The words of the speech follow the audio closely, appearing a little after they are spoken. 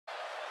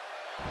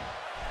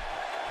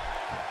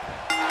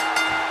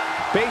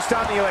Based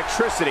on the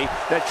electricity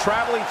that's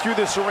traveling through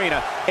this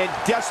arena and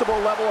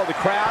decibel level of the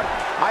crowd,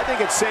 I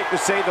think it's safe to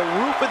say the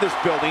roof of this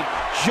building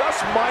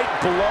just might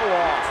blow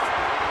off.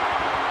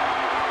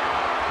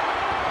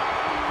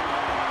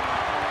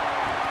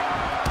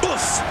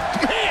 Oof,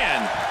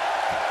 man!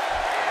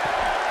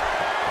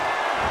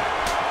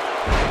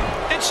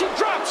 And she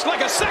drops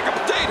like a sack of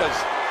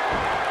potatoes.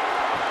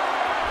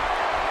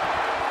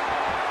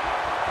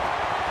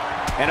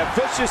 And a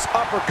vicious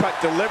uppercut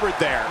delivered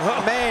there.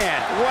 Oh,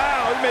 man.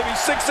 Wow, he may be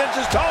 6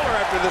 inches taller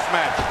after this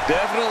match.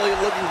 Definitely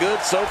looking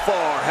good so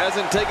far.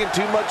 Hasn't taken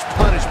too much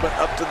punishment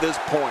up to this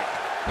point.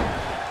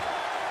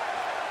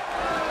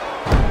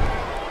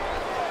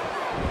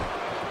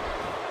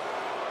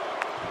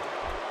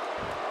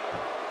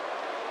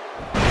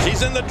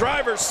 She's in the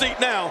driver's seat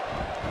now.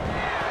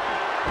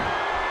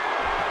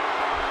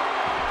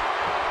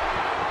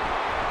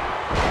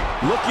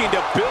 Looking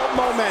to build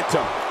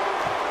momentum.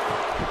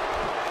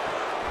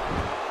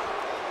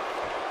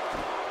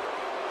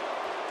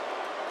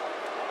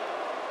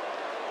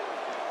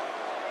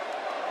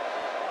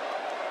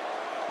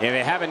 If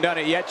you haven't done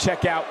it yet,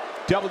 check out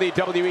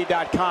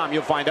WWE.com.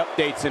 You'll find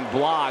updates and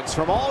blogs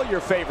from all your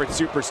favorite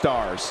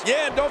superstars.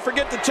 Yeah, and don't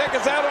forget to check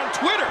us out on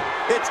Twitter.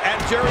 It's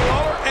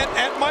 @JerryLawler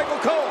and @Michael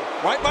Cole.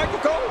 Right, Michael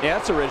Cole? Yeah,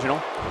 that's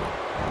original.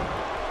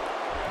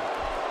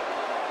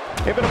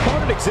 If an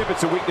opponent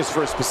exhibits a weakness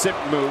for a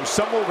specific move,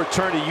 some will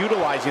return to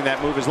utilizing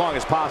that move as long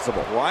as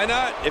possible. Why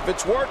not? If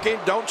it's working,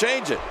 don't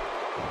change it.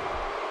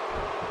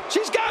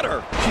 She's got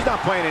her. She's not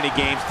playing any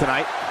games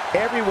tonight.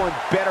 Everyone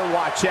better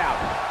watch out.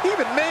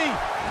 Even me.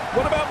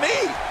 What about me?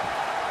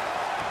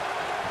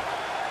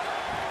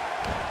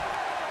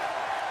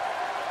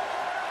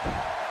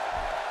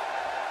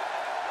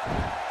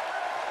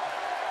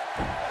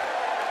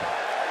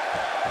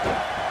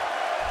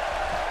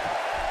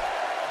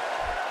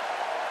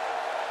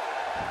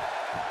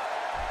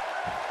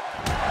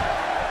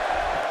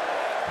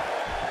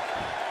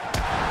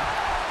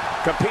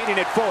 Competing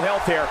at full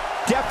health here,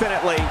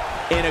 definitely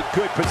in a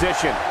good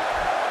position.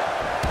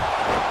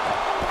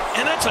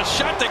 And that's a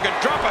shot that could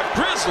drop a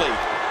grizzly.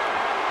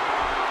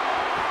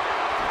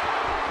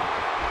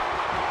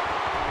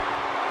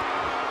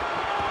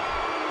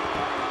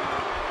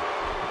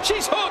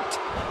 She's hooked.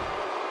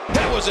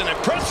 That was an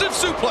impressive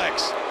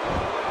suplex.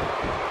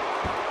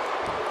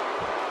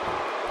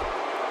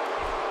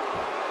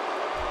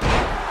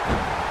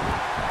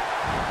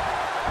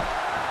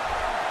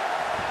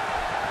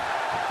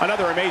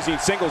 Another amazing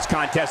singles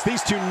contest.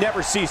 These two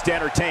never cease to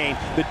entertain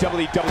the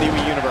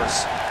WWE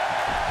Universe.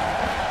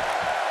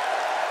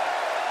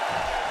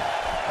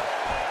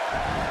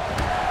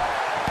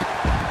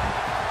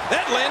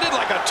 That landed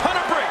like a ton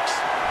of bricks.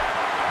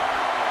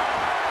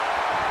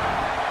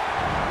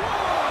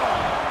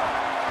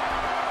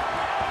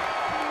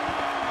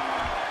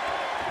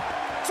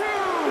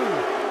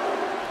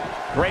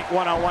 Great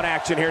one-on-one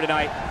action here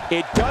tonight.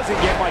 It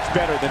doesn't get much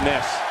better than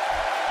this.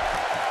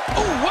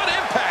 Oh, what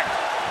impact!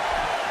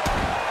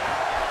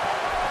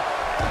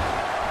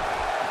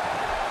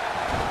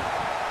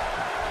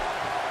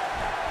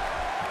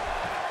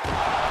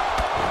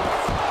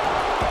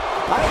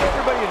 I hope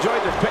everybody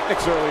enjoyed their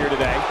picnics earlier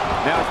today.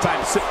 Now it's time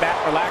to sit back,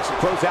 relax, and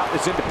close out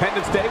this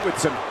Independence Day with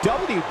some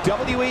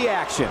WWE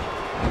action.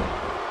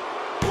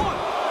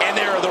 And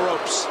there are the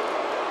ropes.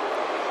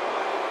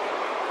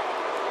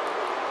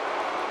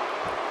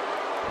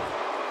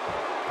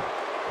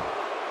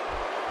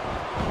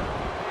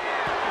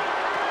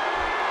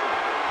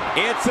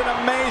 It's an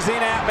amazing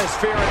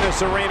atmosphere in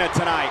this arena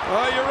tonight.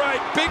 Oh, you're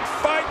right. Big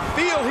fight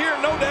feel here,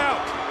 no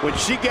doubt. When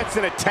she gets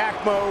in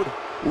attack mode,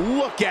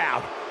 look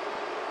out.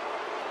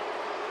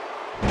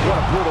 What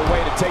a brutal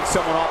way to take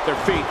someone off their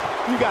feet.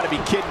 You got to be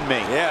kidding me.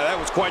 Yeah, that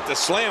was quite the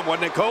slam,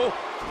 wasn't it, Cole?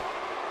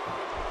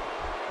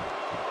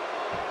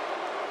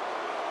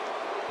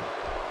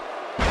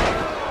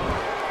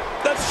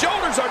 The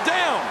shoulders are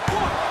down.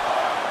 1,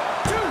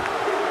 2.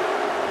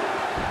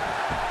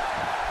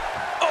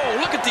 Oh,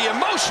 look at the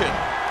emotion.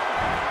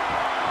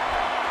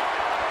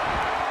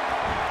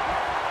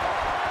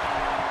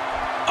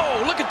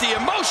 Oh, look at the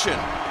emotion.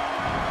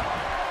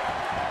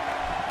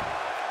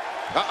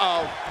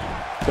 Uh-oh.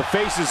 The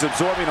face is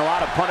absorbing a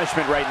lot of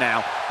punishment right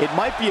now. It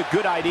might be a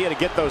good idea to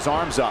get those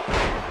arms up.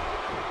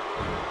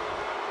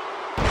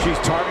 She's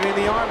targeting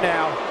the arm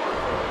now.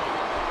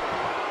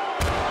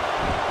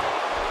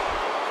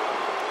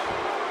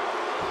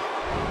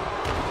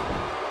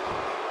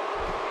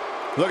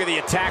 Look at the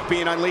attack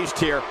being unleashed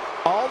here.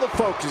 All the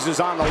focus is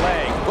on the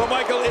leg. Well,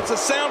 Michael, it's a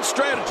sound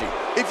strategy.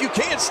 If you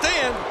can't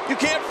stand, you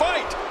can't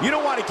fight. You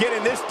don't want to get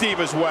in this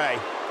diva's way.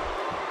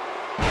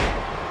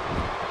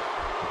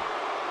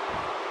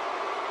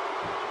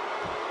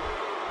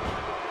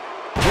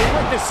 We're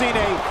witnessing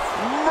a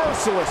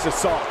merciless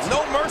assault.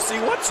 No mercy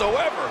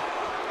whatsoever.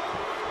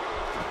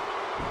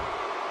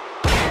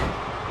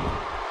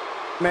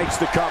 Makes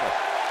the cover.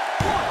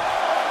 1,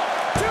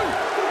 2.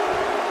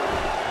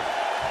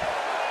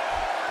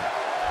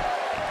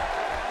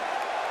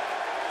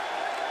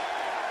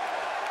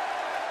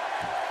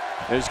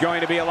 There's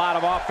going to be a lot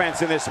of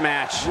offense in this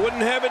match.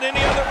 Wouldn't have it any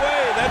other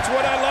way. That's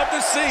what I love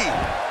to see.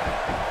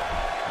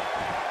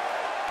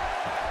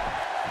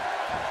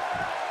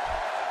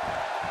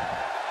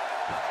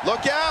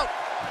 Look out!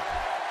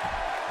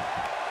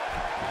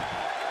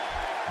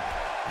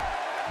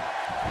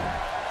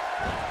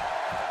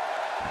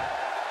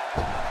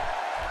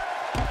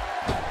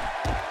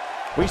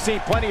 We've seen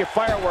plenty of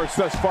fireworks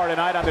thus far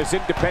tonight on this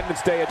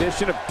Independence Day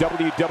edition of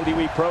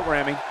WWE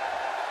programming.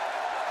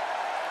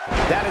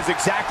 That is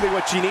exactly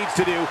what she needs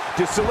to do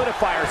to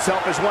solidify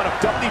herself as one of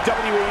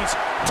WWE's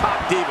top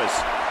divas.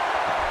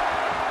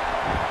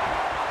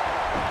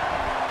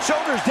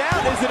 Shoulders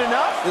down, is it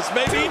enough? This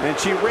may be. And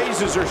she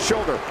raises her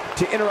shoulder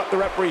to interrupt the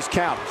referee's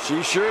count.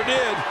 She sure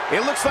did.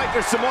 It looks like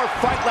there's some more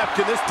fight left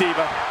in this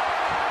diva.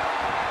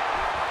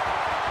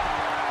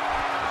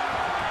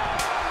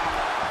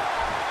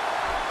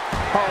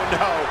 Oh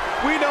no,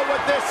 we know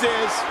what this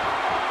is.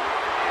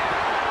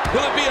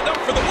 Will it be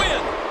enough for the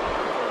win?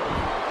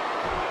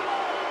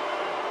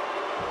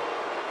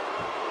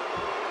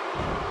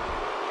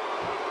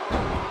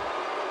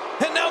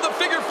 And now the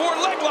figure 4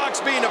 leg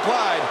lock's being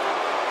applied.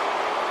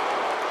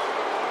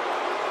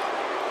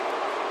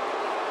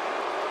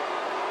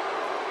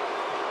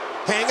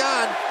 Hang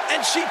on.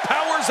 And she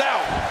powers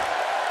out.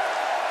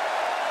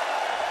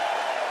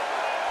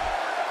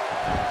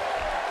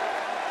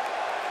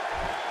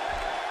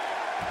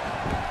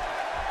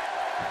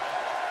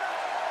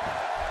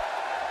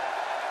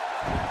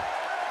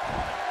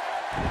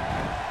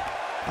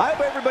 I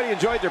hope everybody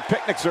enjoyed their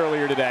picnics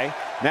earlier today.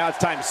 Now it's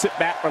time to sit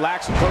back,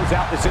 relax, and close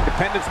out this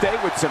Independence Day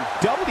with some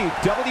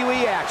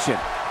WWE action.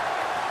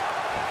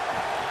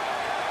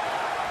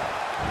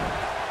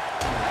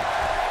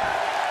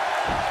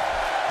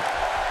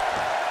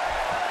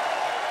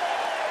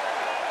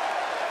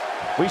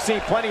 We've seen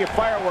plenty of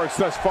fireworks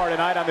thus far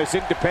tonight on this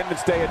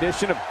Independence Day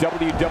edition of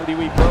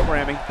WWE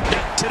programming.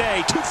 Not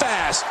today, too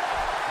fast.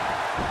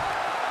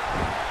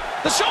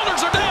 The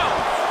shoulders are down.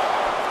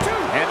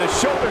 And the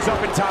shoulders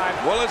up in time.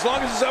 Well, as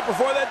long as it's up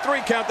before that 3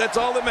 count, that's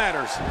all that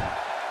matters.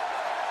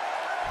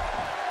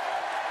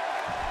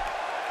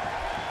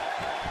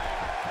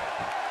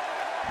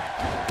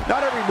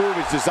 Not every move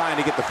is designed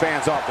to get the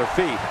fans off their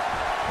feet.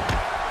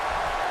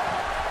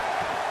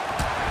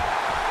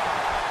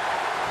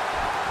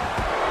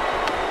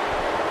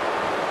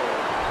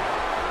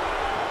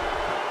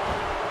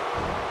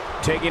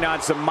 Taking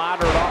on some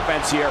moderate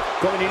offense here.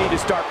 Going to need to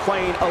start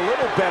playing a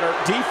little better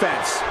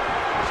defense.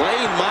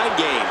 Playing mind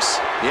games.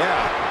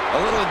 Yeah, a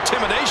little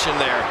intimidation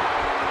there.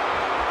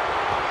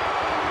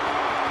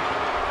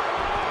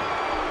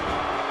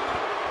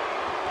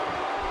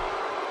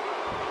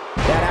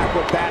 That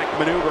acrobatic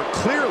maneuver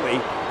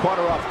clearly caught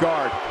her off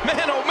guard.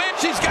 Man, oh man,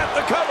 she's got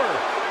the cover.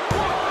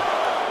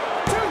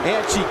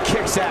 And she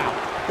kicks out.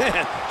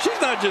 Man, she's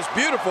not just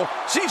beautiful,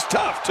 she's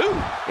tough too.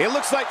 It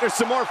looks like there's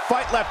some more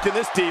fight left in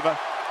this diva.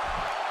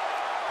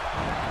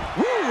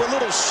 Woo, a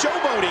little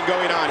showboating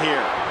going on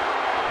here.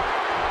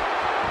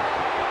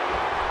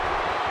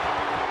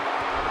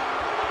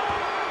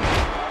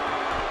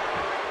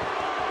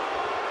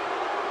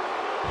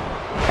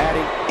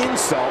 Adding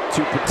insult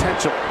to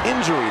potential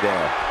injury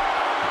there.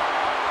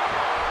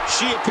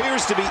 She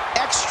appears to be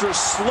extra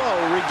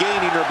slow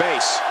regaining her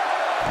base.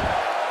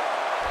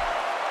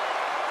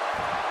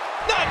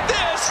 Not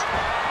this!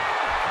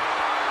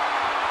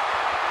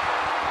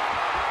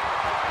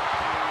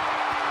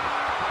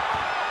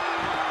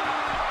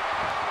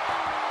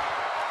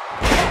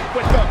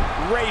 With the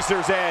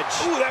razor's edge.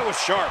 Ooh, that was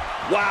sharp.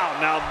 Wow,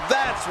 now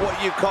that's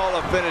what you call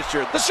a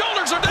finisher. The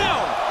shoulders are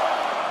down.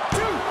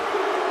 2,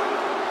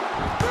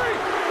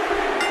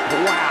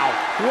 3. Wow,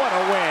 what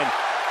a win.